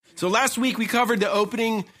So last week we covered the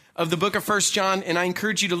opening of the book of 1 John, and I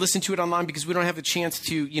encourage you to listen to it online because we don't have the chance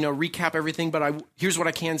to, recap everything. But here's what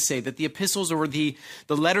I can say, that the epistles or the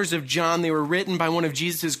letters of John, they were written by one of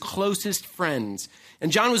Jesus' closest friends.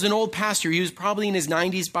 And John was an old pastor. He was probably in his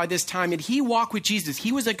 90s by this time, and he walked with Jesus.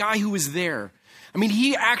 He was a guy who was there.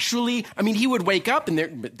 He would wake up and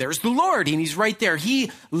there's the Lord, and he's right there.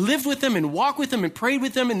 He lived with them and walked with them and prayed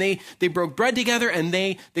with them, and they broke bread together, and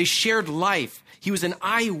they shared life. He was an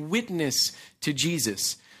eyewitness to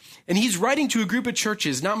Jesus. And he's writing to a group of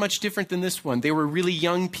churches, not much different than this one. They were really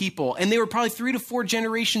young people, and they were probably 3 to 4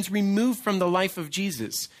 generations removed from the life of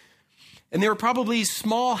Jesus. And they were probably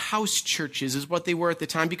small house churches is what they were at the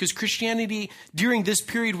time, because Christianity during this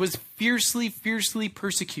period was fiercely, fiercely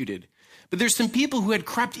persecuted. But there's some people who had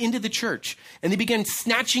crept into the church, and they began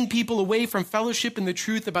snatching people away from fellowship and the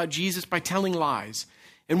truth about Jesus by telling lies.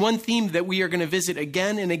 And one theme that we are going to visit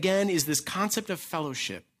again and again is this concept of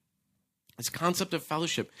fellowship. This concept of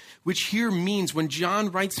fellowship, which here means, when John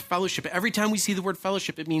writes fellowship, every time we see the word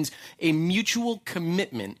fellowship, it means a mutual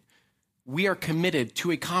commitment. We are committed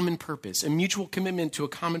to a common purpose, a mutual commitment to a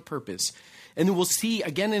common purpose. And then we'll see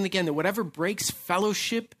again and again that whatever breaks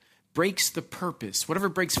fellowship breaks the purpose. Whatever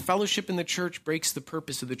breaks fellowship in the church breaks the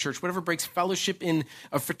purpose of the church. Whatever breaks fellowship in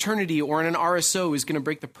a fraternity or in an RSO is going to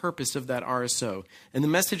break the purpose of that RSO. And the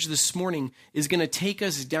message this morning is going to take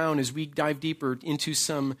us down as we dive deeper into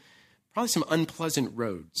probably some unpleasant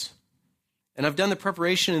roads. And I've done the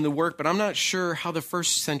preparation and the work, but I'm not sure how the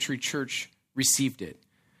first century church received it.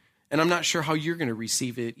 And I'm not sure how you're going to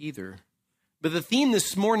receive it either. But the theme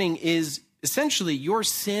this morning is essentially your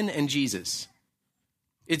sin and Jesus.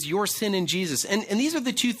 It's your sin and Jesus. And these are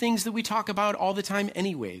the two things that we talk about all the time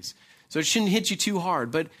anyways. So it shouldn't hit you too hard.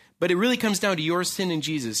 But it really comes down to your sin and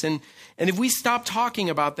Jesus. And if we stop talking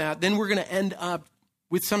about that, then we're going to end up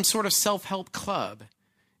with some sort of self-help club.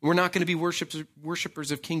 We're not going to be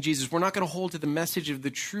worshipers of King Jesus. We're not going to hold to the message of the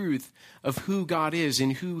truth of who God is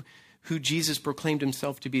and who Jesus proclaimed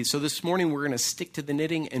himself to be. So this morning we're going to stick to the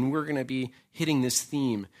knitting, and we're going to be hitting this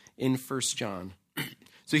theme in 1 John.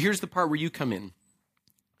 So here's the part where you come in.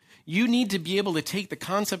 You need to be able to take the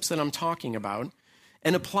concepts that I'm talking about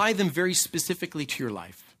and apply them very specifically to your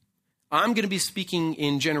life. I'm going to be speaking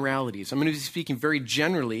in generalities. I'm going to be speaking very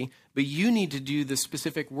generally, but you need to do the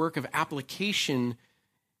specific work of application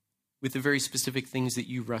with the very specific things that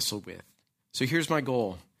you wrestle with. So here's my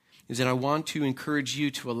goal, is that I want to encourage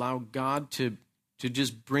you to allow God to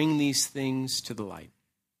just bring these things to the light,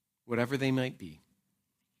 whatever they might be.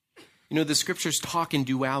 The scriptures talk in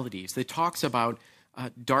dualities. They talks about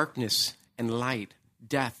darkness and light,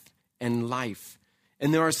 death and life.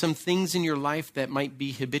 And there are some things in your life that might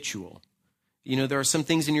be habitual. There are some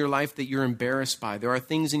things in your life that you're embarrassed by. There are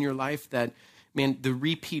things in your life that, the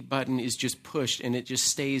repeat button is just pushed and it just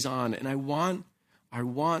stays on. And I want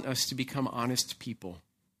us to become honest people.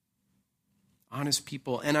 Honest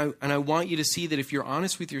people. And I want you to see that if you're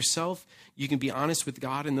honest with yourself, you can be honest with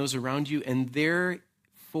God and those around you. And therein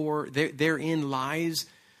lies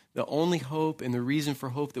the only hope and the reason for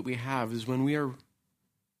hope that we have is when we're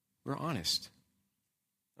honest.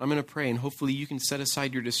 I'm going to pray, and hopefully you can set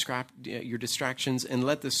aside your distractions and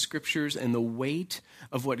let the scriptures and the weight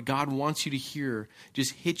of what God wants you to hear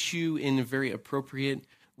just hit you in a very appropriate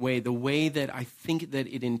way, the way that I think that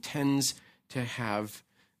it intends to have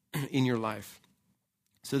in your life,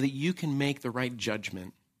 so that you can make the right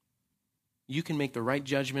judgment. You can make the right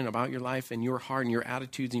judgment about your life and your heart and your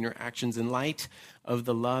attitudes and your actions in light of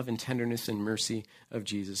the love and tenderness and mercy of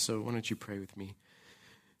Jesus. So why don't you pray with me?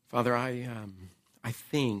 Father, I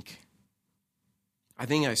think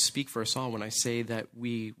I speak for us all when I say that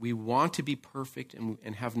we want to be perfect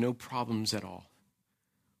and have no problems at all.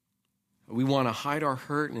 We want to hide our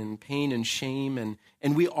hurt and pain and shame,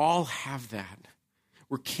 and we all have that.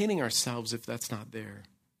 We're kidding ourselves if that's not there.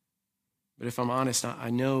 But if I'm honest, I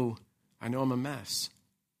know I'm a mess.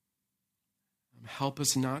 Help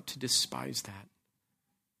us not to despise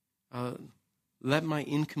that. Let my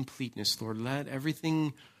incompleteness, Lord, let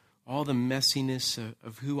everything, all the messiness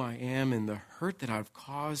of who I am and the hurt that I've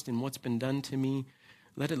caused and what's been done to me,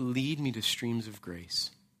 let it lead me to streams of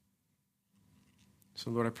grace.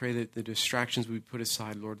 So, Lord, I pray that the distractions would be put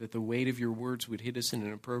aside, Lord, that the weight of your words would hit us in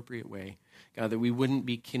an appropriate way. God, that we wouldn't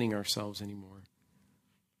be kidding ourselves anymore.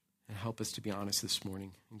 And help us to be honest this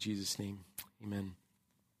morning. In Jesus' name, amen.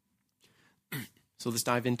 So let's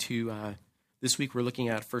dive into, this week we're looking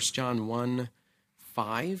at 1 John 1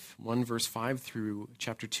 verse 5 through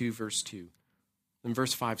chapter 2, verse 2. And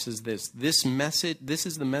verse 5 says this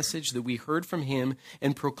is the message that we heard from him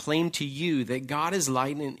and proclaimed to you, that God is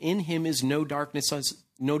light and in him is no darkness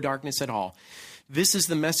at all. this is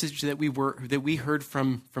the message that we heard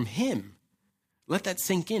from him. Let that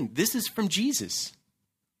sink in. This is from Jesus.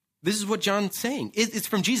 This is what John's saying. It's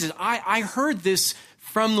from Jesus. I heard this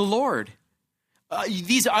from the Lord.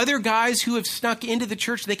 These other guys who have snuck into the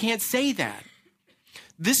church, they can't say that.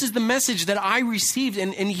 This is the message that I received,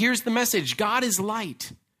 and here's the message. God is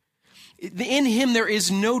light. In him there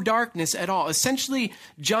is no darkness at all. Essentially,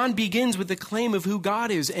 John begins with the claim of who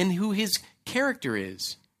God is and who his character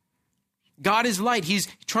is. God is light. He's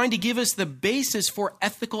trying to give us the basis for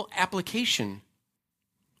ethical application.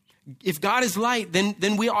 If God is light,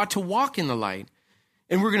 then we ought to walk in the light.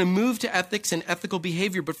 And we're going to move to ethics and ethical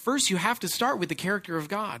behavior. But first, you have to start with the character of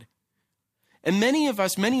God. And many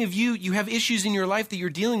of you have issues in your life that you're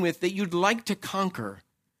dealing with that you'd like to conquer.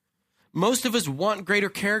 Most of us want greater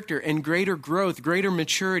character and greater growth, greater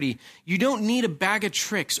maturity. You don't need a bag of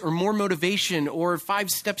tricks or more motivation or 5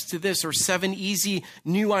 steps to this or 7 easy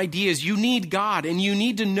new ideas. You need God, and you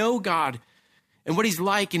need to know God and what he's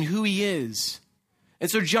like and who he is.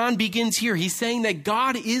 And so John begins here. He's saying that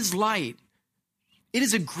God is light. It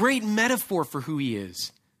is a great metaphor for who he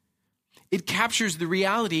is. It captures the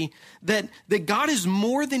reality that God is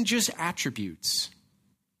more than just attributes.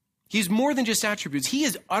 He's more than just attributes. He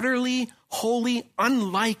is utterly holy,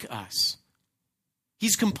 unlike us.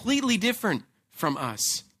 He's completely different from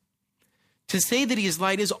us. To say that he is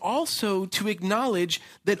light is also to acknowledge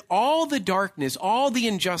that all the darkness, all the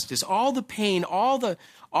injustice, all the pain, all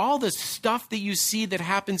the stuff that you see that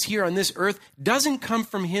happens here on this earth doesn't come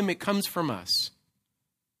from him, it comes from us.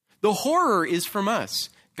 The horror is from us.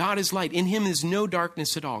 God is light. In him is no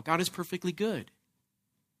darkness at all. God is perfectly good.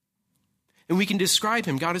 And we can describe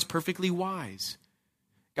him. God is perfectly wise.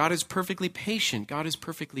 God is perfectly patient. God is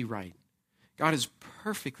perfectly right. God is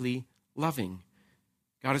perfectly loving.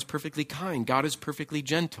 God is perfectly kind. God is perfectly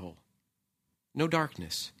gentle. No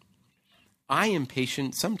darkness. I am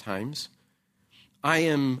patient sometimes. I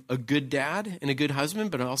am a good dad and a good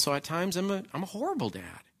husband, but also at times I'm a horrible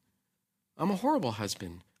dad. I'm a horrible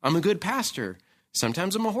husband. I'm a good pastor.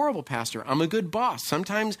 Sometimes I'm a horrible pastor. I'm a good boss.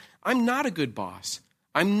 Sometimes I'm not a good boss.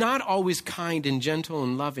 I'm not always kind and gentle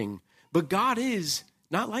and loving. But God is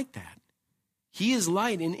not like that. He is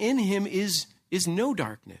light, and in him is no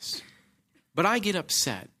darkness. But I get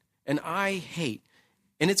upset, and I hate,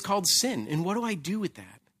 and it's called sin. And what do I do with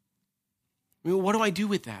that? What do I do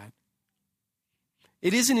with that?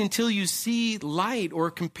 It isn't until you see light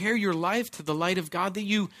or compare your life to the light of God that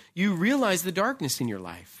you realize the darkness in your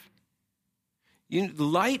life.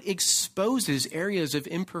 Light exposes areas of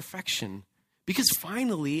imperfection because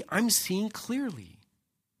finally I'm seeing clearly.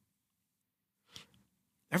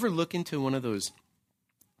 Ever look into one of those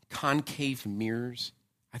concave mirrors?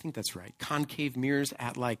 I think that's right. Concave mirrors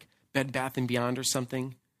at like Bed Bath & Beyond or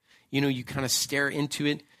something. You kind of stare into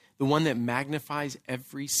it. The one that magnifies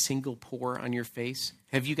every single pore on your face.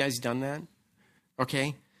 Have you guys done that?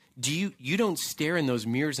 Okay. You don't stare in those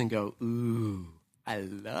mirrors and go, ooh, I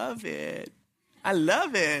love it. I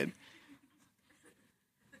love it.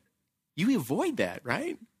 You avoid that,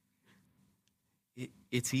 right?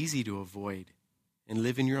 It's easy to avoid and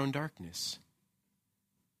live in your own darkness.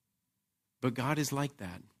 But God is like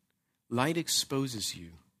that. Light exposes you.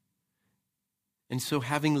 And so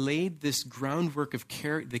having laid this groundwork of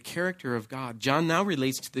the character of God, John now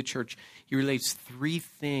relates to the church. He relates 3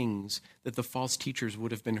 things that the false teachers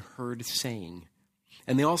would have been heard saying.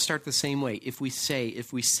 And they all start the same way. If we say,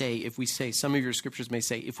 if we say, if we say. Some of your scriptures may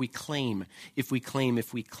say, if we claim, if we claim,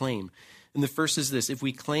 if we claim. And the first is this: if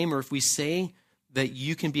we claim or if we say that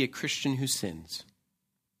you can be a Christian who sins.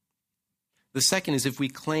 The second is if we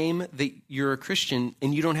claim that you're a Christian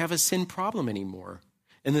and you don't have a sin problem anymore.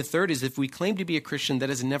 And the third is if we claim to be a Christian that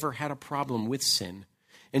has never had a problem with sin.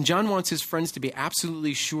 And John wants his friends to be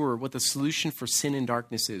absolutely sure what the solution for sin and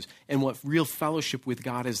darkness is and what real fellowship with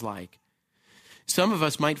God is like. Some of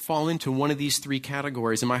us might fall into one of these 3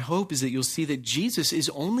 categories, and my hope is that you'll see that Jesus he's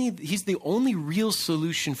the only real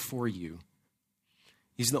solution for you.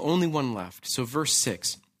 He's the only one left. So verse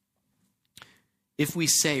 6, if we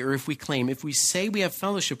say, or if we claim, if we say we have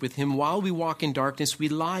fellowship with him while we walk in darkness, we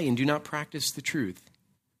lie and do not practice the truth.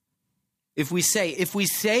 If we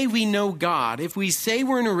say we know God, if we say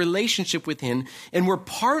we're in a relationship with him and we're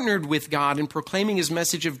partnered with God in proclaiming his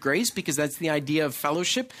message of grace, because that's the idea of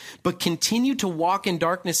fellowship, but continue to walk in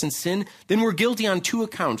darkness and sin, then we're guilty on 2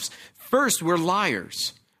 accounts. First, we're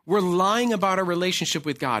liars. We're lying about our relationship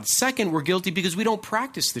with God. Second, we're guilty because we don't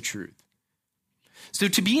practice the truth. So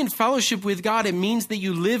to be in fellowship with God, it means that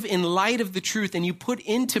you live in light of the truth and you put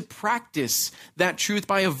into practice that truth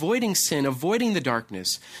by avoiding sin, avoiding the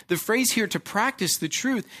darkness. The phrase here, to practice the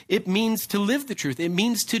truth, it means to live the truth. It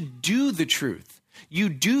means to do the truth. You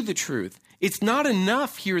do the truth. It's not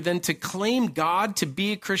enough here then to claim God to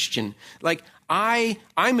be a Christian. Like, I'm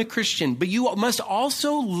a Christian, but you must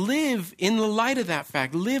also live in the light of that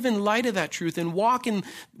fact. Live in light of that truth and walk in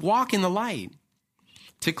the light.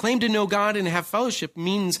 To claim to know God and have fellowship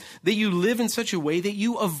means that you live in such a way that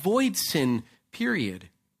you avoid sin, period.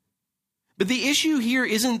 But the issue here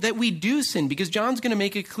isn't that we do sin, because John's going to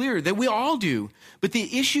make it clear that we all do. But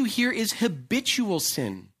the issue here is habitual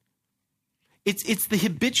sin. It's the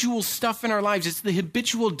habitual stuff in our lives. It's the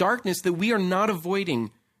habitual darkness that we are not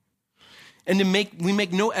avoiding and we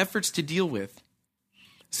make no efforts to deal with.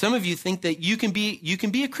 Some of you think that you can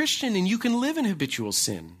be a Christian and you can live in habitual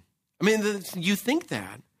sin. I mean, you think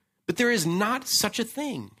that, but there is not such a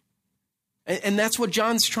thing. And that's what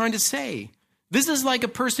John's trying to say. This is like a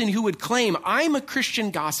person who would claim, I'm a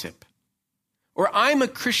Christian gossip, or I'm a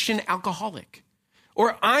Christian alcoholic,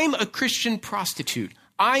 or I'm a Christian prostitute.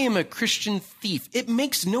 I am a Christian thief. It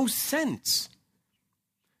makes no sense.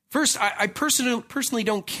 First, I personally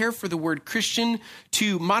don't care for the word Christian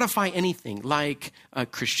to modify anything like a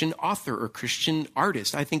Christian author or Christian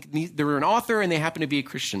artist. I think they're an author and they happen to be a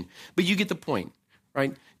Christian. But you get the point,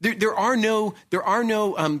 right? There are no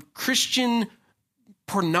Christian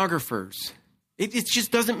pornographers. It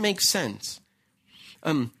just doesn't make sense.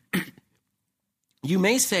 You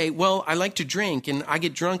may say, well, I like to drink and I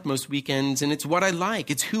get drunk most weekends and it's what I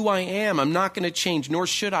like. It's who I am. I'm not going to change, nor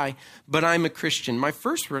should I, but I'm a Christian. My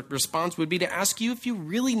first response would be to ask you if you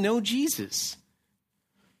really know Jesus.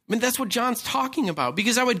 I mean, that's what John's talking about,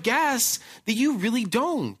 because I would guess that you really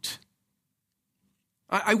don't.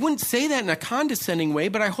 I wouldn't say that in a condescending way,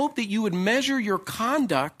 but I hope that you would measure your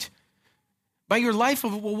conduct by your life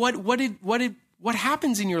of what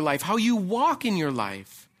happens in your life, how you walk in your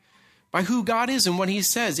life, by who God is and what he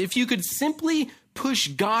says. If you could simply push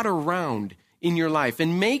God around in your life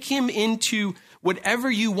and make him into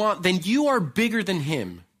whatever you want, then you are bigger than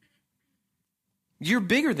him. You're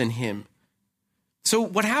bigger than him. So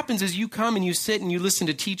what happens is you come and you sit and you listen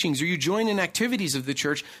to teachings or you join in activities of the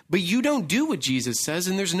church, but you don't do what Jesus says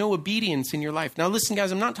and there's no obedience in your life. Now listen,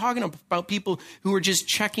 guys, I'm not talking about people who are just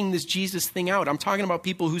checking this Jesus thing out. I'm talking about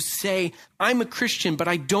people who say, I'm a Christian, but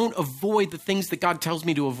I don't avoid the things that God tells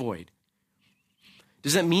me to avoid.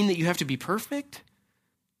 Does that mean that you have to be perfect?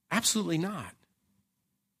 Absolutely not.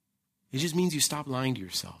 It just means you stop lying to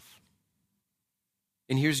yourself.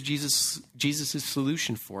 And here's Jesus'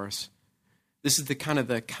 solution for us. This is the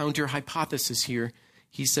counter hypothesis here.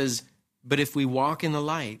 He says, but if we walk in the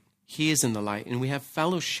light, he is in the light, and we have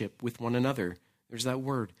fellowship with one another. There's that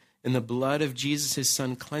word. And the blood of Jesus, his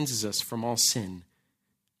son, cleanses us from all sin.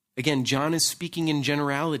 Again, John is speaking in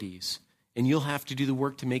generalities, and you'll have to do the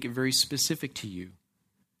work to make it very specific to you.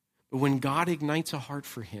 But when God ignites a heart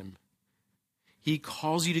for him, he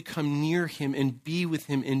calls you to come near him and be with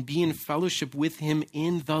him and be in fellowship with him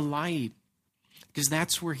in the light, because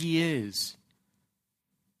that's where he is.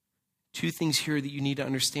 Two things here that you need to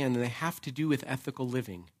understand, and they have to do with ethical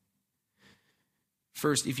living.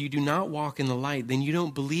 First, if you do not walk in the light, then you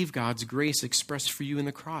don't believe God's grace expressed for you in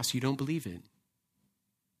the cross. You don't believe it.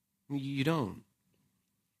 You don't.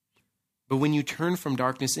 But when you turn from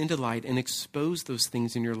darkness into light and expose those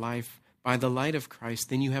things in your life by the light of Christ,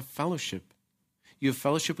 then you have fellowship. You have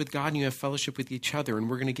fellowship with God and you have fellowship with each other, and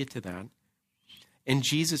we're going to get to that. And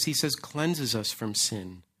Jesus, he says, cleanses us from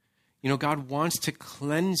sin. You know, God wants to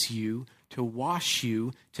cleanse you, to wash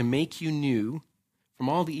you, to make you new from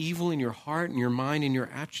all the evil in your heart and your mind and your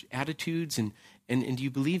attitudes, and do you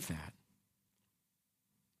believe that?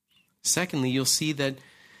 Secondly, you'll see that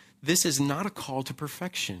this is not a call to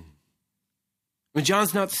perfection. But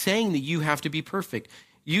John's not saying that you have to be perfect.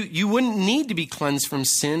 You wouldn't need to be cleansed from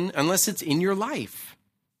sin unless it's in your life.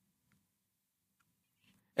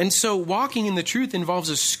 And so walking in the truth involves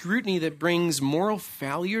a scrutiny that brings moral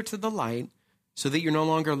failure to the light so that you're no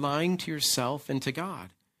longer lying to yourself and to God.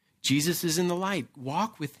 Jesus is in the light.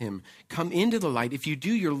 Walk with him. Come into the light. If you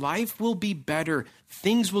do, your life will be better.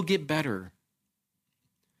 Things will get better.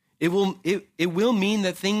 It will mean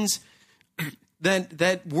that things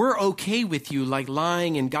that were okay with you, like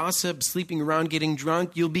lying and gossip, sleeping around, getting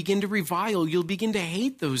drunk, you'll begin to revile. You'll begin to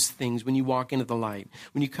hate those things when you walk into the light.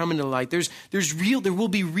 When you come into the light, there will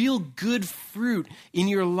be real good fruit in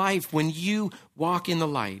your life when you walk in the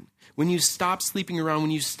light. When you stop sleeping around,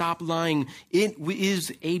 when you stop lying, it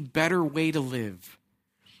is a better way to live.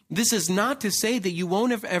 This is not to say that you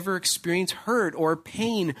won't have ever experienced hurt or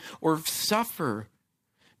pain or suffer,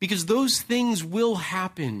 because those things will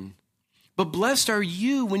happen. But blessed are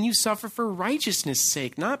you when you suffer for righteousness'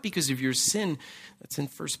 sake, not because of your sin. That's in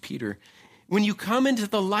 1 Peter. when you come into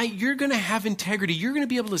the light, you're going to have integrity. You're going to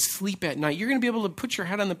be able to sleep at night. You're going to be able to put your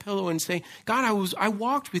head on the pillow and say, God, I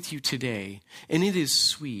walked with you today, and it is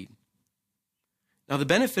sweet. Now, the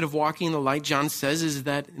benefit of walking in the light, John says, is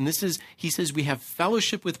that, and he says, we have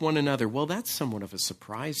fellowship with one another. Well, that's somewhat of a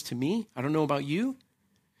surprise to me. I don't know about you.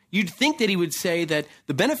 You'd think that he would say that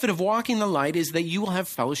the benefit of walking in the light is that you will have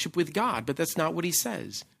fellowship with God, but that's not what he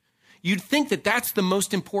says. You'd think that that's the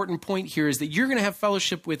most important point here, is that you're going to have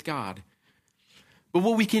fellowship with God. But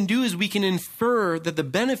what we can do is we can infer that the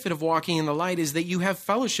benefit of walking in the light is that you have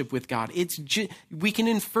fellowship with God. We can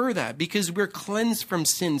infer that because we're cleansed from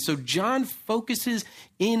sin. So John focuses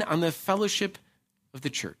in on the fellowship of the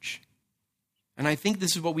church. And I think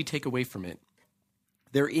this is what we take away from it.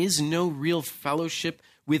 There is no real fellowship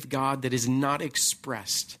with God that is not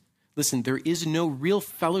expressed. Listen, there is no real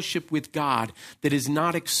fellowship with God that is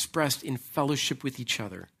not expressed in fellowship with each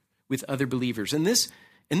other, with other believers. And this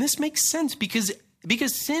makes sense because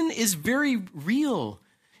sin is very real.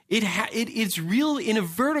 It's real in a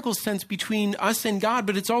vertical sense between us and God,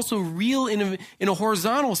 but it's also real in a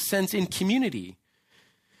horizontal sense in community.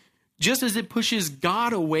 Just as it pushes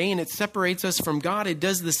God away and it separates us from God, it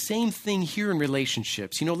does the same thing here in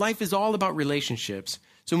relationships. Life is all about relationships.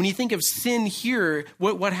 So when you think of sin here,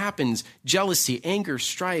 what happens? Jealousy, anger,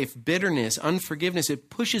 strife, bitterness, unforgiveness.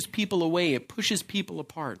 It pushes people away. It pushes people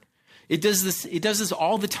apart. It does this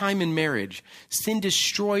all the time in marriage. Sin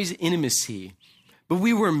destroys intimacy. But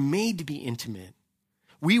we were made to be intimate.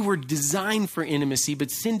 We were designed for intimacy,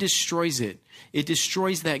 but sin destroys it. It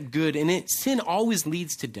destroys that good. And sin always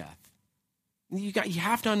leads to death. You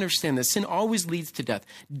have to understand that sin always leads to death.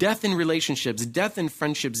 Death in relationships, death in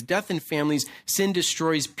friendships, death in families. Sin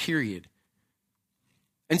destroys, period.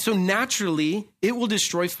 And so naturally, it will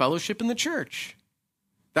destroy fellowship in the church.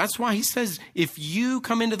 That's why he says, if you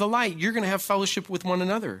come into the light, you're going to have fellowship with one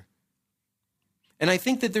another. And I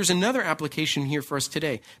think that there's another application here for us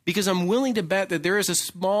today, because I'm willing to bet that there is a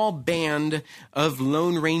small band of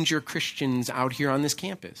Lone Ranger Christians out here on this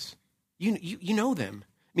campus. You know them.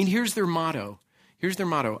 I mean, here's their motto.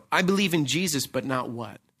 I believe in Jesus, but not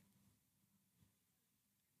what?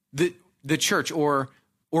 The church or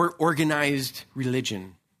organized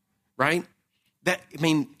religion, right?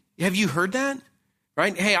 Have you heard that?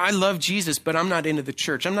 Right? Hey, I love Jesus, but I'm not into the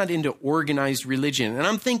church. I'm not into organized religion. And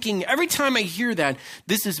I'm thinking, every time I hear that,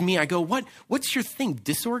 this is me. I go, what's your thing?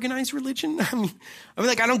 Disorganized religion? I'm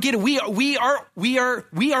like, I don't get it. We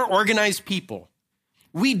are organized people.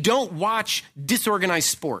 We don't watch disorganized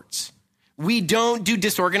sports. We don't do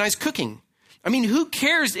disorganized cooking. I mean, who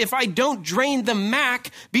cares if I don't drain the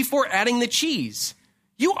mac before adding the cheese?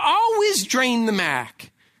 You always drain the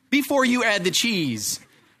mac before you add the cheese.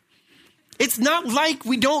 It's not like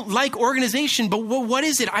we don't like organization, but what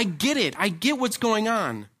is it? I get it. I get what's going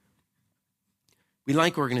on. We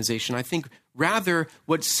like organization. I think rather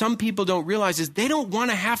what some people don't realize is they don't want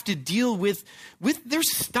to have to deal with their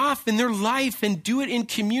stuff and their life and do it in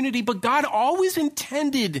community. But God always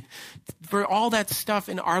intended for all that stuff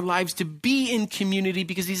in our lives to be in community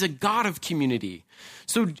because he's a God of community.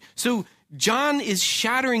 So John is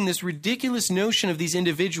shattering this ridiculous notion of these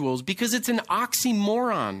individuals because it's an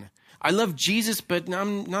oxymoron. I love Jesus, but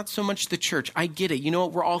I'm not so much the church. I get it. You know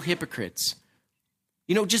what? We're all hypocrites.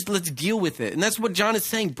 Just let's deal with it. And that's what John is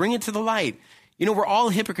saying. Bring it to the light. We're all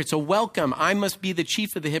hypocrites. So welcome. I must be the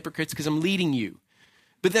chief of the hypocrites because I'm leading you.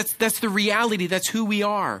 But that's the reality. That's who we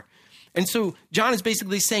are. And so John is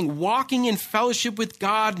basically saying walking in fellowship with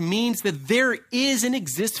God means that there is and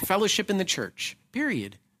exists fellowship in the church,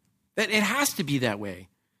 period. That it has to be that way.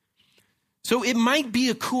 So it might be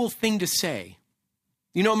a cool thing to say.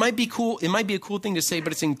 It might be cool. It might be a cool thing to say,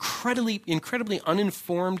 but it's incredibly, incredibly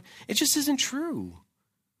uninformed. It just isn't true.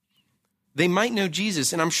 They might know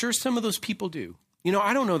Jesus, and I'm sure some of those people do.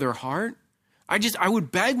 I don't know their heart. I would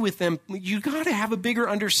beg with them, you got to have a bigger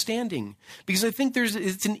understanding, because I think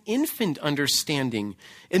it's an infant understanding.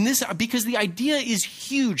 And this, because the idea is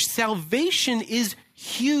huge. Salvation is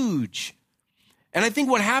huge. And I think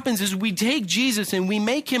what happens is we take Jesus and we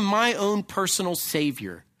make him my own personal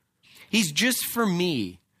savior. He's just for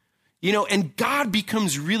me, and God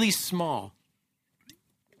becomes really small.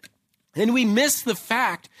 And we miss the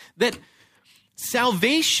fact that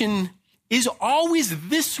salvation is always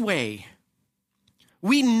this way.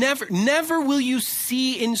 We never will you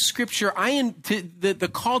see in Scripture the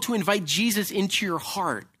call to invite Jesus into your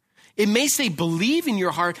heart. It may say believe in your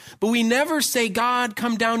heart, but we never say, God,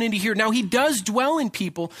 come down into here. Now, he does dwell in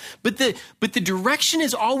people, but the direction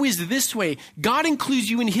is always this way. God includes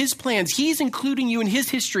you in his plans. He's including you in his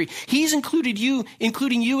history. He's including you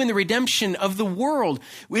in the redemption of the world.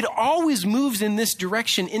 It always moves in this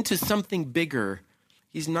direction into something bigger.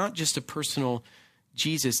 He's not just a personal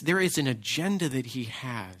Jesus. There is an agenda that he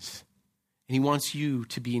has, and he wants you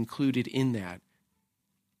to be included in that.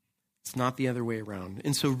 It's not the other way around.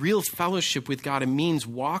 And so real fellowship with God, it means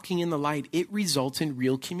walking in the light. It results in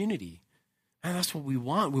real community. And that's what we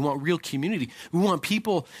want. We want real community. We want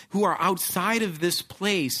people who are outside of this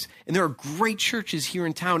place. And there are great churches here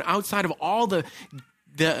in town, outside of all the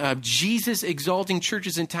Jesus-exalting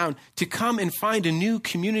churches in town, to come and find a new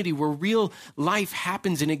community where real life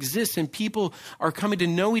happens and exists, and people are coming to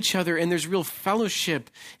know each other, and there's real fellowship,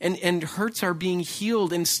 and hurts are being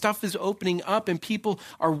healed, and stuff is opening up, and people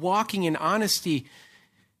are walking in honesty.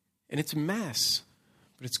 And it's a mess,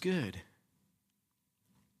 but it's good.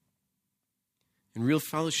 And real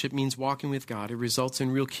fellowship means walking with God. It results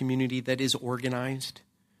in real community that is organized,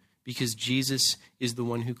 because Jesus is the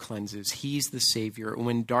one who cleanses. He's the Savior.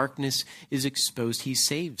 When darkness is exposed, he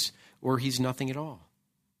saves, or he's nothing at all.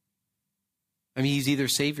 I mean, he's either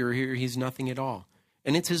Savior or he's nothing at all.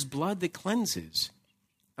 And it's his blood that cleanses.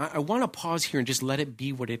 I want to pause here and just let it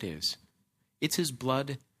be what it is. It's his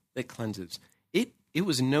blood that cleanses. It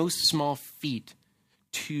was no small feat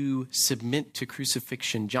to submit to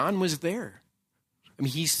crucifixion. John was there. I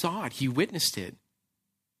mean, he saw it. He witnessed it.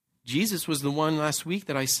 Jesus was the one last week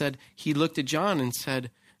that I said, he looked at John and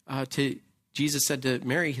said, Jesus said to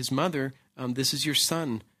Mary, his mother, this is your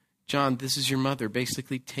son. John, this is your mother.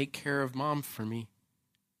 Basically, take care of mom for me.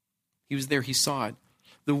 He was there. He saw it.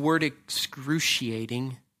 The word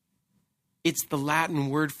excruciating, it's the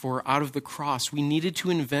Latin word for out of the cross. We needed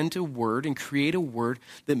to invent a word and create a word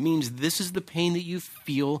that means this is the pain that you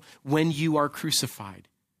feel when you are crucified.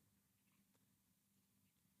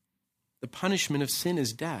 The punishment of sin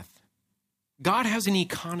is death. God has an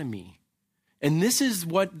economy, and this is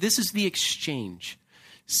the exchange.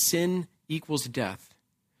 Sin equals death.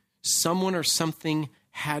 Someone or something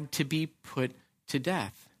had to be put to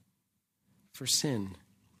death for sin.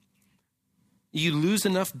 You lose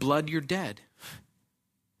enough blood, you're dead.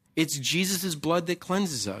 It's Jesus' blood that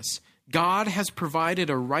cleanses us. God has provided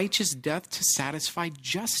a righteous death to satisfy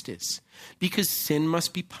justice, because sin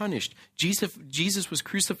must be punished. Jesus was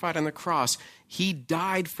crucified on the cross. He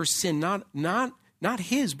died for sin, not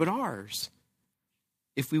his, but ours,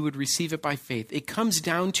 if we would receive it by faith. It comes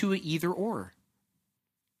down to either or.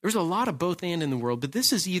 There's a lot of both and in the world, but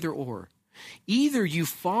this is either or. Either you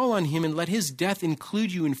fall on him and let his death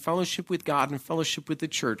include you in fellowship with God and fellowship with the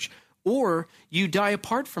church, or you die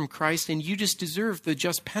apart from Christ and you just deserve the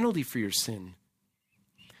just penalty for your sin.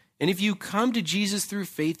 And if you come to Jesus through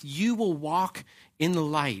faith, you will walk in the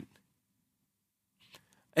light.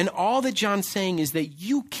 And all that John's saying is that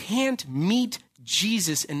you can't meet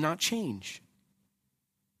Jesus and not change.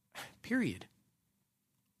 Period.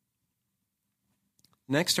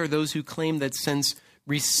 Next are those who claim that since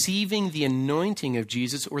receiving the anointing of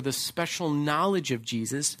Jesus or the special knowledge of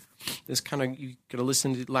Jesus, you got to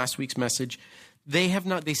listen to last week's message, they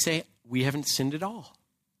say, we haven't sinned at all.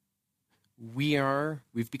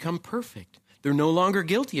 We've become perfect. They're no longer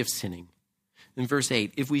guilty of sinning. In verse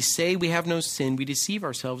 8, if we say we have no sin, we deceive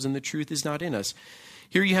ourselves and the truth is not in us.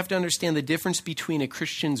 Here you have to understand the difference between a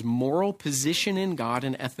Christian's moral position in God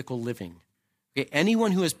and ethical living. Okay,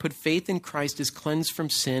 anyone who has put faith in Christ is cleansed from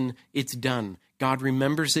sin. It's done. God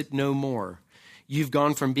remembers it no more. You've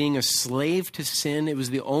gone from being a slave to sin, it was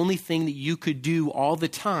the only thing that you could do all the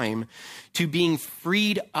time, to being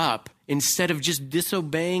freed up instead of just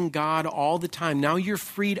disobeying God all the time. Now you're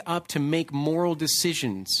freed up to make moral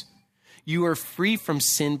decisions. You are free from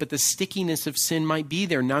sin, but the stickiness of sin might be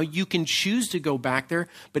there. Now you can choose to go back there,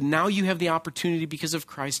 but now you have the opportunity because of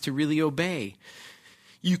Christ to really obey.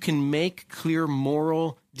 You can make clear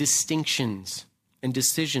moral distinctions and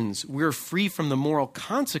decisions. We're free from the moral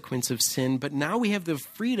consequence of sin, but now we have the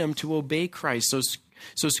freedom to obey Christ.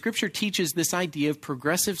 So Scripture teaches this idea of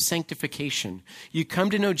progressive sanctification. You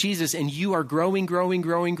come to know Jesus and you are growing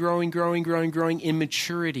in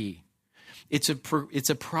maturity. It's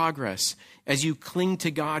a progress. As you cling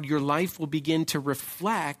to God, your life will begin to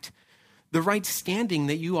reflect the right standing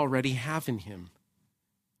that you already have in him.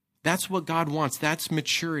 That's what God wants. That's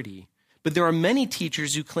maturity. But there are many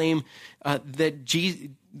teachers who claim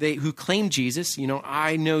who claim Jesus.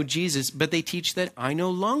 I know Jesus, but they teach that I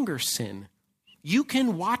no longer sin. You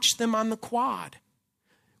can watch them on the quad.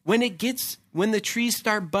 When the trees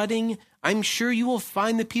start budding I'm sure you will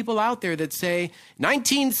find the people out there that say,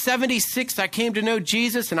 1976, I came to know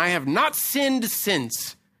Jesus and I have not sinned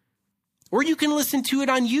since. Or you can listen to it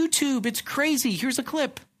on YouTube. It's crazy. Here's a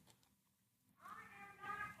clip.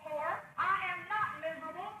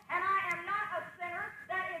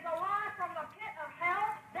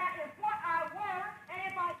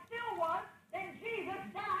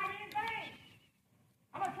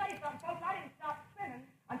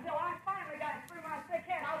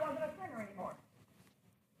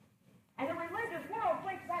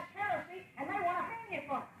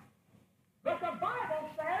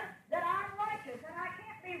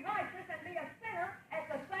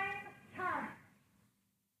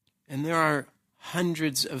 And there are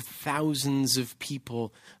hundreds of thousands of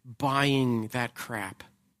people buying that crap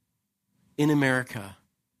in America.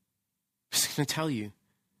 I'm just going to tell you.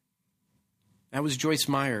 That was Joyce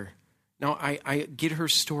Meyer. Now, I get her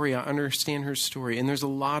story. I understand her story. And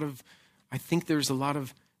I think there's a lot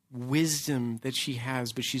of wisdom that she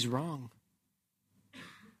has, but she's wrong.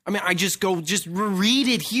 I mean, just read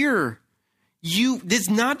it here. That's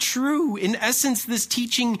not true. In essence, this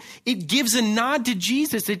teaching, it gives a nod to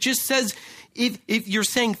Jesus. It just says, if you're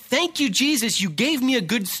saying, thank you, Jesus, you gave me a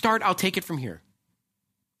good start, I'll take it from here.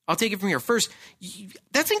 I'll take it from here. First,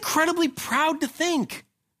 that's incredibly proud to think.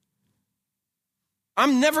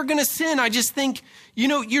 I'm never going to sin. I just think,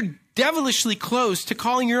 you're devilishly close to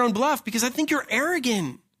calling your own bluff because I think you're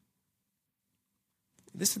arrogant.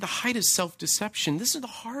 This is the height of self-deception. This is the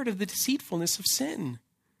heart of the deceitfulness of sin.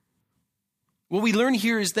 What we learn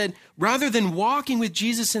here is that rather than walking with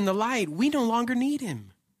Jesus in the light, we no longer need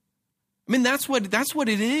him. I mean, that's what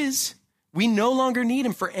it is. We no longer need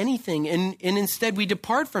him for anything. And instead we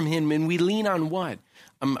depart from him and we lean on what?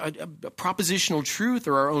 A propositional truth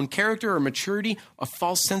or our own character or maturity, a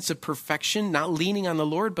false sense of perfection, not leaning on the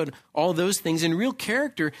Lord, but all those things. And real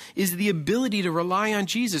character is the ability to rely on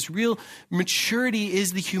Jesus. Real maturity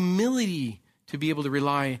is the humility to be able to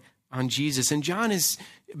rely on Jesus. And John is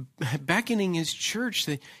beckoning his church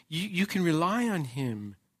that you can rely on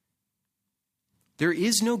him. There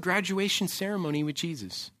is no graduation ceremony with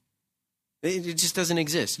Jesus. It just doesn't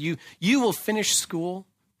exist. You will finish school,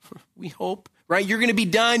 we hope, right? You're going to be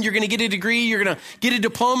done. You're going to get a degree. You're going to get a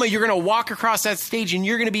diploma. You're going to walk across that stage and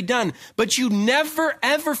you're going to be done. But you never,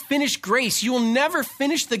 ever finish grace. You will never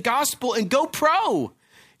finish the gospel and go pro.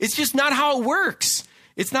 It's just not how it works.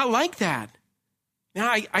 It's not like that. Now,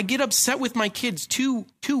 I get upset with my kids. Two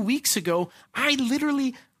weeks ago, I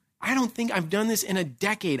don't think I've done this in a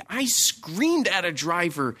decade. I screamed at a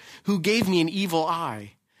driver who gave me an evil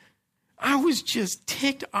eye. I was just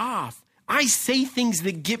ticked off. I say things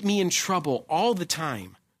that get me in trouble all the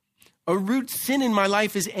time. A root sin in my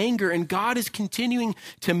life is anger, and God is continuing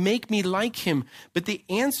to make me like him. But the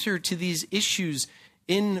answer to these issues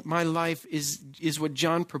in my life is what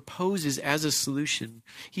John proposes as a solution.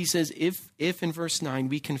 He says, if in verse 9,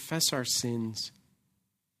 we confess our sins,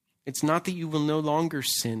 it's not that you will no longer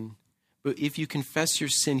sin, but if you confess your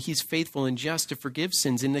sin, he's faithful and just to forgive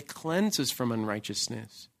sins and to cleanse us from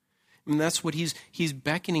unrighteousness. And that's what he's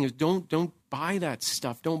beckoning us. Don't buy that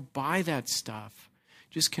stuff. Don't buy that stuff.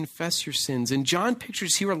 Just confess your sins. And John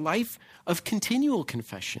pictures here a life of continual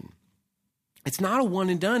confession. It's not a one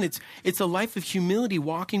and done. It's a life of humility,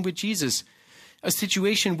 walking with Jesus, a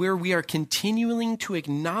situation where we are continuing to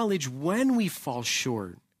acknowledge when we fall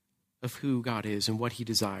short of who God is and what he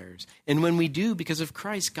desires. And when we do, because of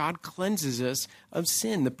Christ, God cleanses us of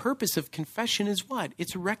sin. The purpose of confession is what?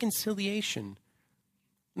 It's reconciliation.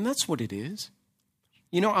 And that's what it is.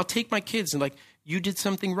 I'll take my kids and you did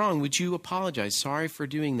something wrong. Would you apologize? Sorry for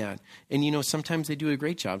doing that. And, sometimes they do a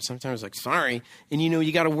great job. Sometimes sorry. And,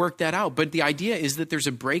 you got to work that out. But the idea is that there's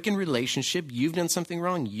a break in relationship. You've done something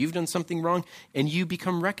wrong. You've done something wrong. And you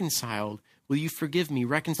become reconciled. Will you forgive me?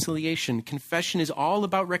 Reconciliation. Confession is all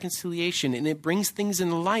about reconciliation. And it brings things in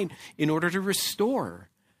the light in order to restore.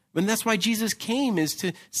 And that's why Jesus came, is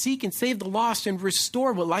to seek and save the lost and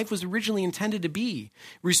restore what life was originally intended to be.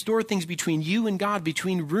 Restore things between you and God,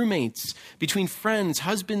 between roommates, between friends,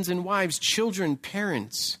 husbands and wives, children,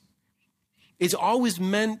 parents. It's always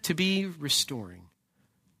meant to be restoring.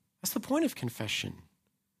 That's the point of confession.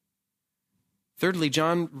 Thirdly,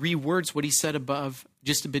 John rewords what he said above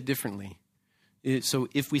just a bit differently. So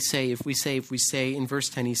if we say, in verse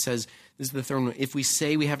 10, he says, this is the third one, if we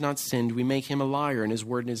say we have not sinned, we make him a liar and his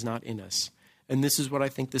word is not in us. And this is what I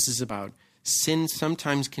think this is about. Sin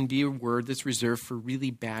sometimes can be a word that's reserved for really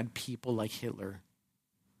bad people like Hitler.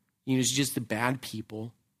 It's just the bad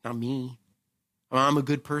people, not me. I'm a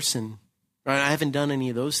good person. Right? I haven't done any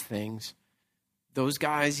of those things. those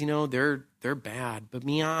guys, they're bad. But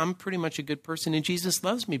me, I'm pretty much a good person. And Jesus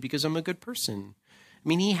loves me because I'm a good person. I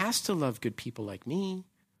mean, he has to love good people like me.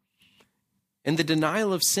 And the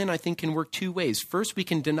denial of sin, I think, can work two ways. First, we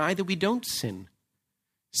can deny that we don't sin.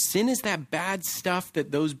 Sin is that bad stuff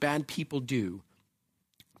that those bad people do.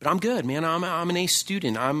 But I'm good, man. I'm an A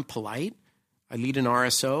student. I'm polite. I lead an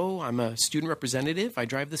RSO. I'm a student representative. I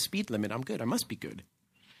drive the speed limit. I'm good. I must be good.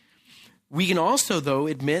 We can also, though,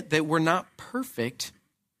 admit that we're not perfect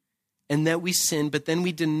and that we sin, but then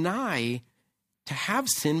we deny to have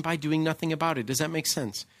sin by doing nothing about it. Does that make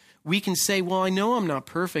sense? We can say, well, I know I'm not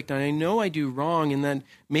perfect, and I know I do wrong, and then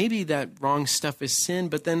maybe that wrong stuff is sin,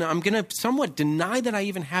 but then I'm going to somewhat deny that I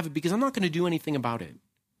even have it because I'm not going to do anything about it.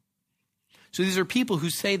 So these are people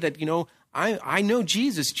who say that, I know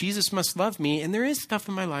Jesus. Jesus must love me, and there is stuff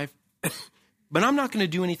in my life, but I'm not going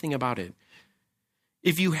to do anything about it.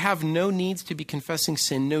 If you have no needs to be confessing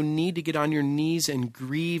sin, no need to get on your knees and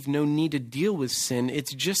grieve, no need to deal with sin,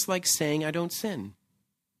 it's just like saying, I don't sin.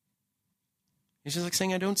 It's just like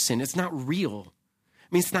saying, I don't sin. It's not real. I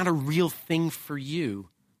mean, it's not a real thing for you.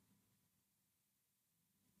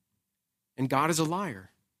 And God is a liar.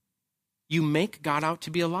 You make God out to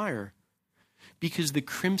be a liar because the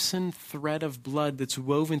crimson thread of blood that's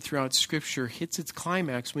woven throughout Scripture hits its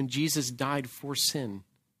climax when Jesus died for sin.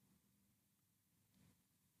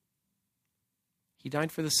 He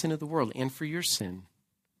died for the sin of the world and for your sin.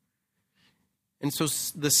 And so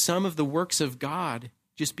the sum of the works of God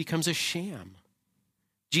just becomes a sham.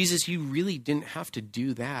 Jesus, you really didn't have to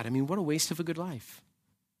do that. I mean, what a waste of a good life.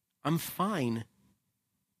 I'm fine.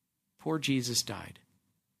 Poor Jesus died.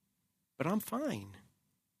 But I'm fine.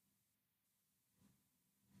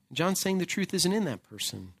 John's saying the truth isn't in that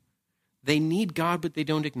person. They need God, but they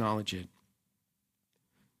don't acknowledge it.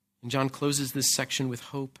 And John closes this section with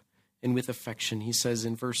hope and with affection. He says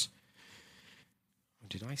in verse...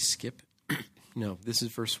 Did I skip? No, this is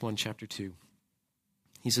verse 1, chapter 2.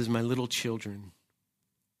 He says, my little children...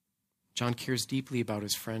 John cares deeply about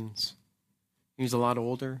his friends. He's a lot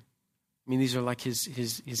older. I mean, these are like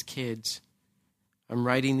his kids. I'm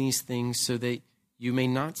writing these things so that you may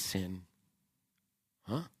not sin.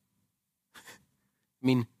 Huh? I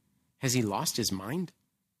mean, has he lost his mind?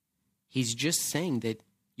 He's just saying that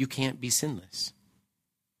you can't be sinless.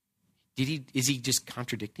 Is he just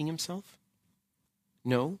contradicting himself?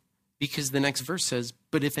 No, because the next verse says,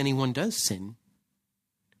 but if anyone does sin,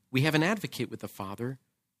 we have an advocate with the Father,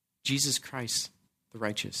 Jesus Christ, the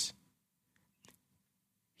righteous.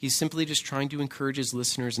 He's simply just trying to encourage his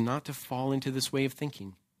listeners not to fall into this way of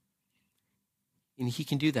thinking. And he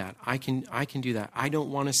can do that. I can do that. I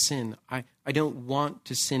don't want to sin. I don't want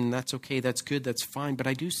to sin. That's okay. That's good. That's fine. But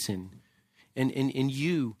I do sin. And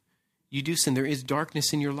you do sin. There is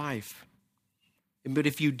darkness in your life. But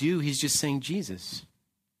if you do, he's just saying, Jesus.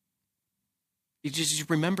 You just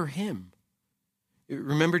remember him.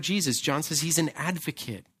 Remember Jesus. John says he's an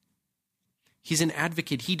advocate. He's an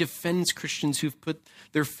advocate. He defends Christians who've put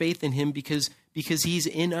their faith in him because he's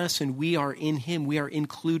in us and we are in him. We are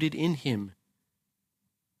included in him.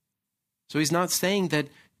 So he's not saying that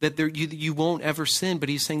you won't ever sin, but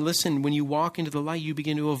he's saying, listen, when you walk into the light, you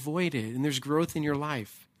begin to avoid it, and there's growth in your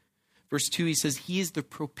life. Verse 2, he says, he is the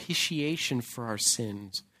propitiation for our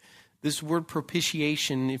sins. This word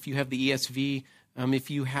propitiation, if you have the ESV,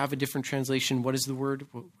 if you have a different translation, what is the word?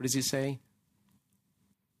 What does it say?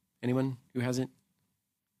 Anyone who has it?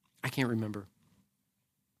 I can't remember.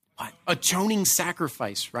 What? Atoning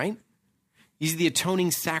sacrifice, right? He's the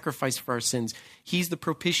atoning sacrifice for our sins. He's the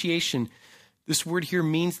propitiation. This word here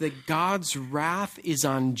means that God's wrath is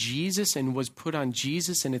on Jesus and was put on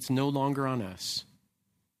Jesus, and it's no longer on us.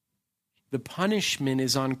 The punishment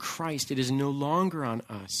is on Christ. It is no longer on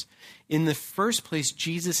us. In the first place,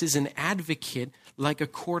 Jesus is an advocate like a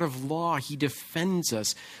court of law. He defends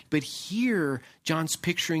us. But here, John's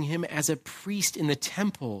picturing him as a priest in the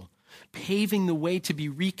temple, paving the way to be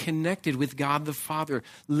reconnected with God the Father,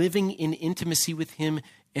 living in intimacy with him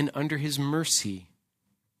and under his mercy.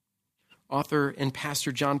 Author and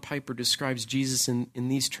pastor John Piper describes Jesus in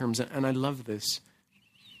these terms, and I love this.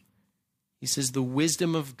 He says, the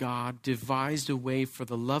wisdom of God devised a way for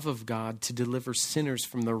the love of God to deliver sinners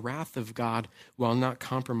from the wrath of God while not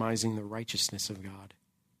compromising the righteousness of God.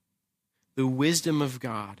 The wisdom of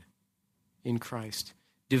God in Christ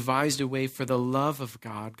devised a way for the love of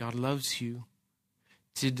God, God loves you,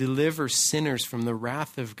 to deliver sinners from the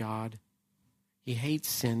wrath of God. He hates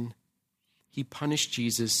sin. He punished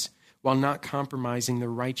Jesus while not compromising the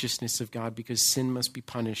righteousness of God because sin must be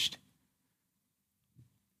punished.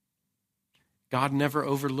 God never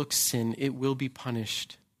overlooks sin. It will be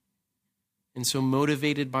punished. And so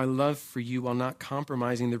motivated by love for you while not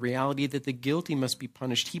compromising the reality that the guilty must be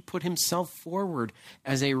punished, he put himself forward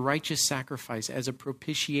as a righteous sacrifice, as a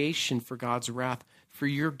propitiation for God's wrath for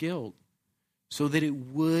your guilt, so that it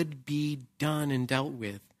would be done and dealt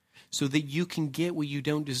with, so that you can get what you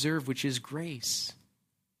don't deserve, which is grace.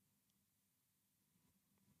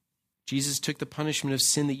 Jesus took the punishment of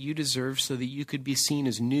sin that you deserve so that you could be seen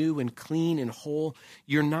as new and clean and whole.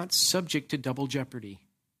 You're not subject to double jeopardy.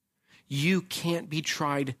 You can't be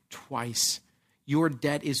tried twice. Your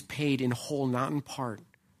debt is paid in whole, not in part.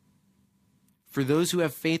 For those who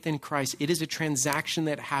have faith in Christ, it is a transaction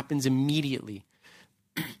that happens immediately.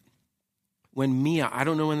 When Mia, I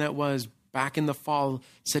don't know when that was, back in the fall,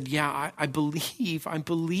 said, yeah, I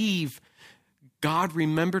believe God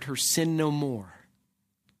remembered her sin no more.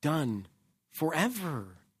 Done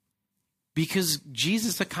forever. Because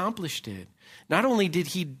Jesus accomplished it. Not only did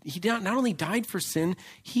he not only died for sin,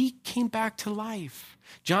 he came back to life.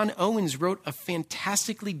 John Owens wrote a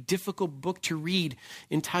fantastically difficult book to read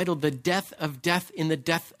entitled The Death of Death in the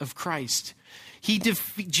Death of Christ.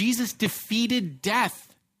 Jesus defeated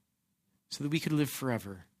death so that we could live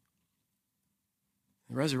forever.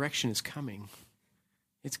 The resurrection is coming.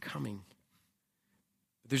 It's coming.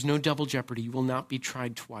 There's no double jeopardy. You will not be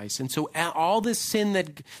tried twice. And so all this sin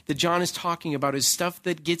that John is talking about is stuff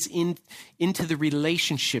that gets into the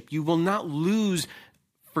relationship. You will not lose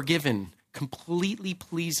forgiven, completely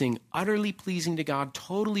pleasing, utterly pleasing to God,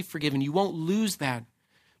 totally forgiven. You won't lose that,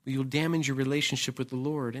 but you'll damage your relationship with the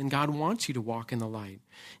Lord. And God wants you to walk in the light.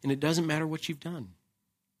 And it doesn't matter what you've done.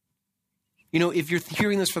 You know, if you're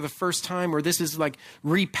hearing this for the first time, or this is like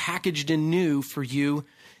repackaged and new for you,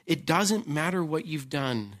 it doesn't matter what you've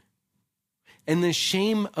done. And the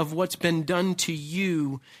shame of what's been done to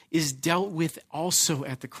you is dealt with also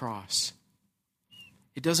at the cross.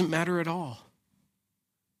 It doesn't matter at all.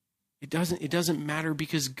 It doesn't matter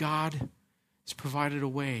because God has provided a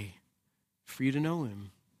way for you to know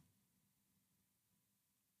him.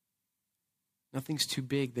 Nothing's too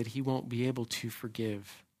big that he won't be able to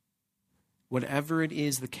forgive. Whatever it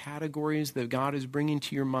is, the categories that God is bringing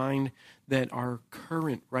to your mind that are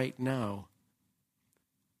current right now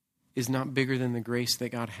is not bigger than the grace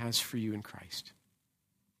that God has for you in Christ.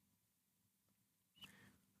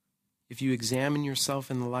 If you examine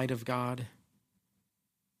yourself in the light of God,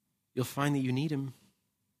 you'll find that you need him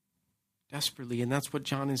desperately. And that's what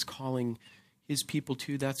John is calling his people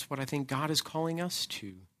to. That's what I think God is calling us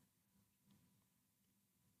to.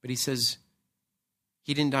 But he says,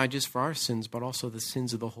 he didn't die just for our sins, but also the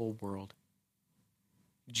sins of the whole world.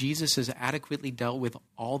 Jesus has adequately dealt with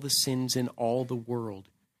all the sins in all the world.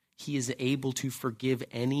 He is able to forgive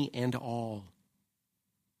any and all.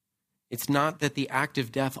 It's not that the act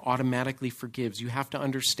of death automatically forgives. You have to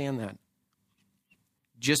understand that.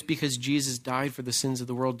 Just because Jesus died for the sins of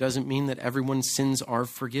the world doesn't mean that everyone's sins are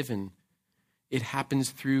forgiven. It happens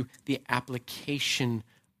through the application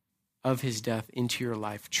of his death into your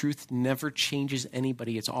life. Truth never changes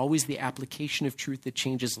anybody. It's always the application of truth that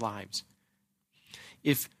changes lives.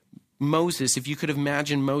 If you could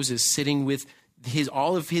imagine Moses sitting with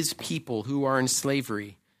all of his people who are in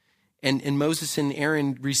slavery, and Moses and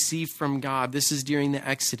Aaron receive from God, this is during the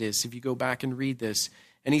Exodus, if you go back and read this,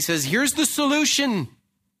 and he says, here's the solution.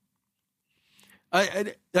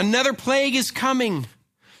 Another plague is coming.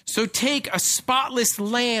 So take a spotless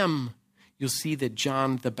lamb. You'll see that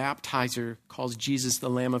John the Baptizer calls Jesus the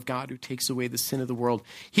Lamb of God who takes away the sin of the world.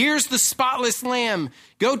 Here's the spotless lamb.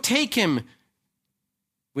 Go take him.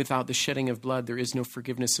 Without the shedding of blood, there is no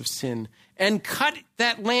forgiveness of sin. And cut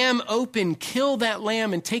that lamb open, kill that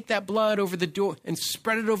lamb, and take that blood over the door and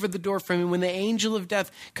spread it over the door from him. When the angel of death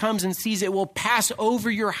comes and sees it, will pass over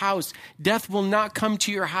your house. Death will not come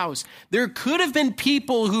to your house. There could have been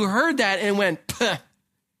people who heard that and went, Puh,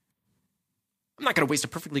 I'm not going to waste a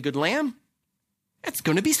perfectly good lamb. It's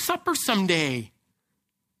going to be supper someday.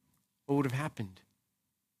 What would have happened?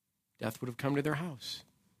 Death would have come to their house.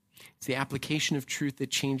 It's the application of truth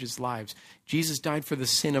that changes lives. Jesus died for the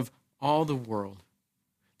sin of all the world.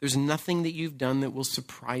 There's nothing that you've done that will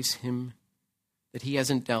surprise him that he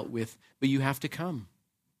hasn't dealt with, but you have to come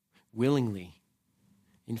willingly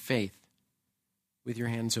in faith with your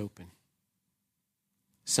hands open.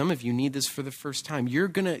 Some of you need this for the first time. You're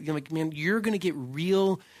gonna get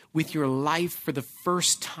real with your life for the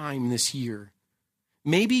first time this year.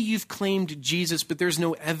 Maybe you've claimed Jesus, but there's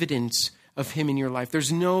no evidence of him in your life.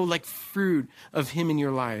 There's no fruit of him in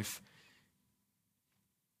your life.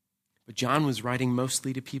 But John was writing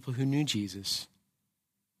mostly to people who knew Jesus.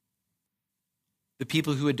 The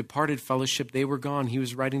people who had departed fellowship, they were gone. He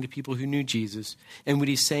was writing to people who knew Jesus. And what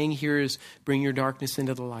he's saying here is, bring your darkness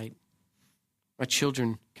into the light. My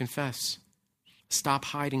children, confess. Stop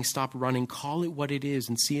hiding, stop running. Call it what it is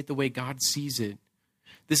and see it the way God sees it.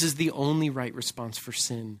 This is the only right response for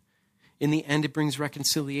sin. In the end, it brings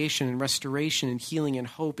reconciliation and restoration and healing and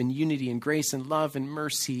hope and unity and grace and love and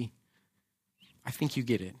mercy. I think you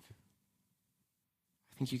get it.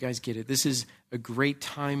 I think you guys get it. This is a great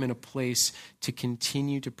time and a place to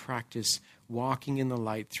continue to practice walking in the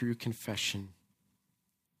light through confession.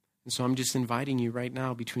 And so I'm just inviting you right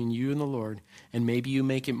now between you and the Lord, and maybe you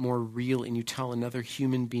make it more real and you tell another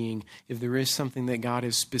human being if there is something that God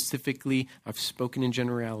has specifically, I've spoken in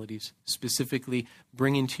generalities, specifically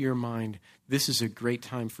bring into your mind. This is a great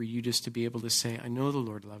time for you just to be able to say, I know the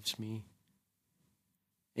Lord loves me.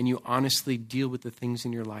 And you honestly deal with the things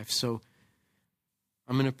in your life. So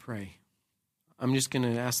I'm going to pray. I'm just going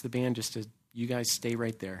to ask the band just to, you guys stay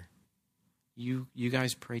right there. You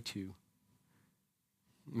guys pray too.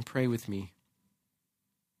 And pray with me.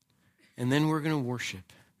 And then we're going to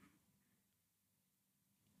worship.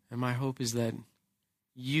 And my hope is that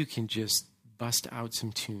you can just bust out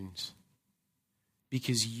some tunes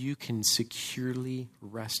because you can securely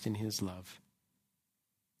rest in his love.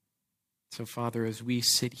 So, Father, as we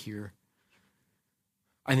sit here,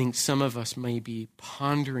 I think some of us may be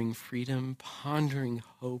pondering freedom, pondering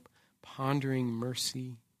hope, pondering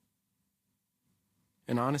mercy.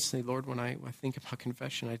 And honestly, Lord, when I think about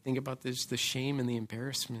confession, I think about the shame and the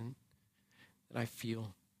embarrassment that I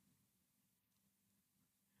feel.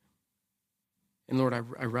 And Lord,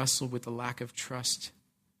 I wrestle with the lack of trust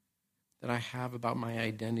that I have about my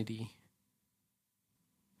identity.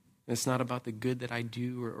 And it's not about the good that I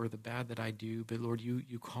do or the bad that I do, but Lord, you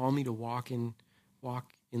call me to walk in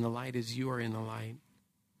the light as you are in the light.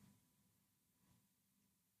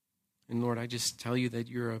 And Lord, I just tell you that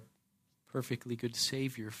you're a perfectly good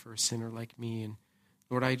Savior for a sinner like me. And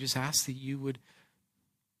Lord, I just ask that you would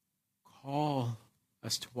call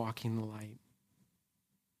us to walk in the light,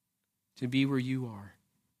 to be where you are.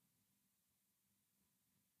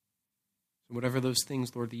 So whatever those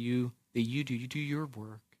things, Lord, that you do your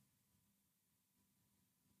work.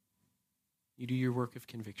 You do your work of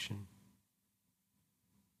conviction.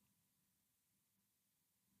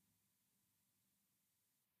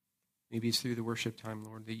 Maybe it's through the worship time,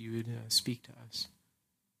 Lord, that you would speak to us.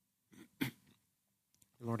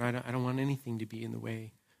 Lord, I don't want anything to be in the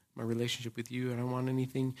way of my relationship with you. I don't want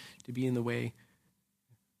anything to be in the way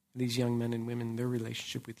of these young men and women, their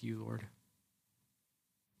relationship with you, Lord.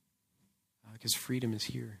 Because freedom is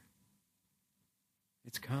here.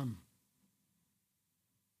 It's come.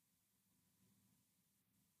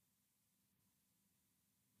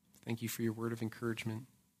 Thank you for your word of encouragement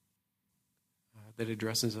that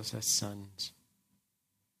addresses us as sons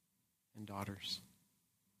and daughters.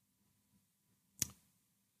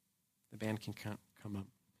 The band can come up.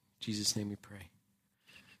 In Jesus' name we pray.